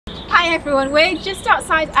Hi everyone, we're just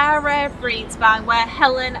outside our rare breeds barn where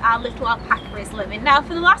Helen, our little alpaca, is living. Now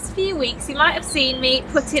for the last few weeks you might have seen me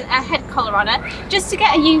putting a head collar on her just to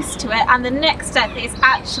get her used to it, and the next step is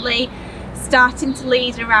actually starting to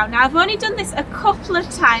lead her around. Now I've only done this a couple of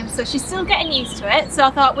times so she's still getting used to it, so I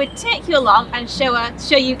thought we'd take you along and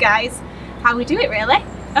show you guys how we do it really.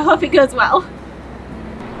 I hope it goes well.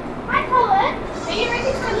 Hi Helen, are you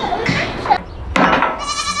ready for a little adventure?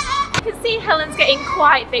 You can see Helen's getting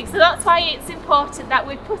quite big, so that's why it's important that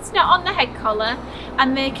we're putting her on the head collar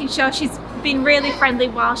and making sure she's been really friendly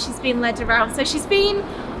while she's been led around. So she's been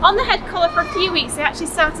on the head collar for a few weeks. I actually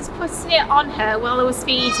started putting it on her while I was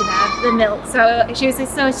feeding her the milk, so she was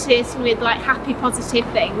associating with like happy,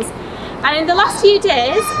 positive things. And in the last few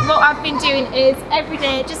days what I've been doing is every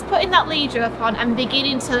day just putting that lead rope on and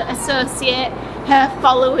beginning to associate her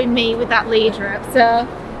following me with that lead rope. So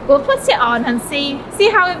we'll put it on and see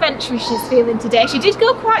how adventurous she's feeling today. She did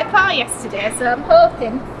go quite far yesterday, so I'm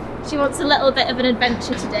hoping she wants a little bit of an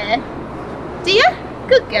adventure today. Do you?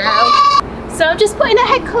 Good girl. So I'm just putting her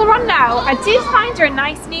head collar on now. I did find her a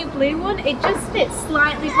nice new blue one. It just fits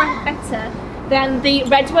slightly better than the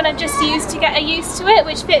red one I just used to get her used to it,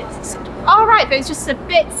 which fits alright, but it's just a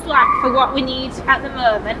bit slack for what we need at the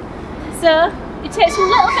moment. So it takes a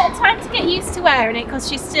little bit of time to get used to wearing it because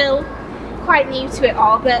she's still quite new to it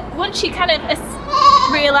all, but once she kind of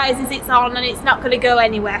realises it's on and it's not going to go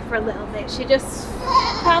anywhere for a little bit, she just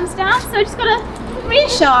calms down. So I just got to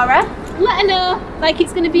reassure her, let her know like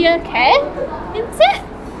it's going to be okay, isn't it?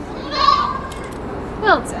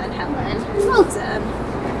 Well done Helen, well done.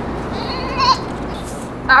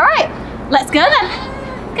 Alright, let's go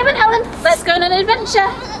then. Come on Helen, let's go on an adventure.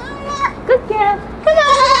 Good girl, come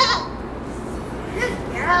on. Good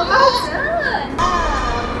girl, well done.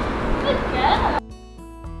 Good girl.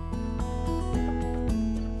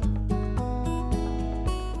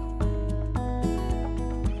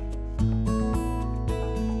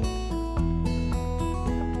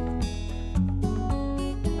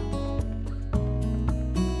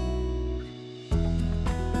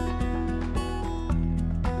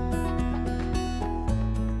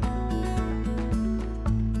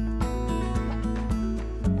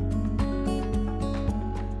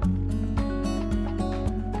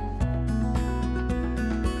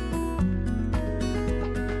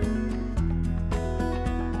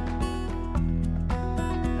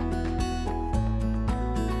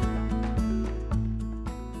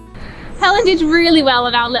 Helen did really well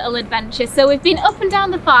on our little adventure, so we've been up and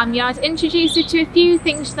down the farmyard, introduced her to a few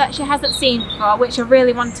things that she hasn't seen before, which I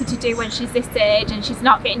really wanted to do when she's this age and she's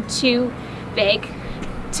not getting too big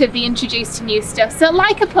to be introduced to new stuff. So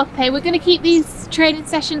like a puppy, we're going to keep these training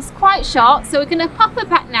sessions quite short, so we're going to pop her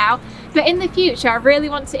back now, but in the future I really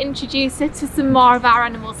want to introduce her to some more of our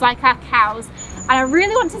animals like our cows. And I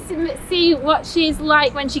really want to see what she's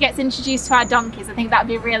like when she gets introduced to our donkeys. I think that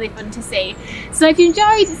would be really fun to see. So if you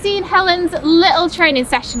enjoyed seeing Helen's little training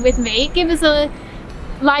session with me, give us a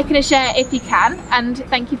like and a share if you can. And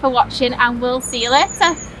thank you for watching, and we'll see you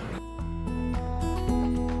later.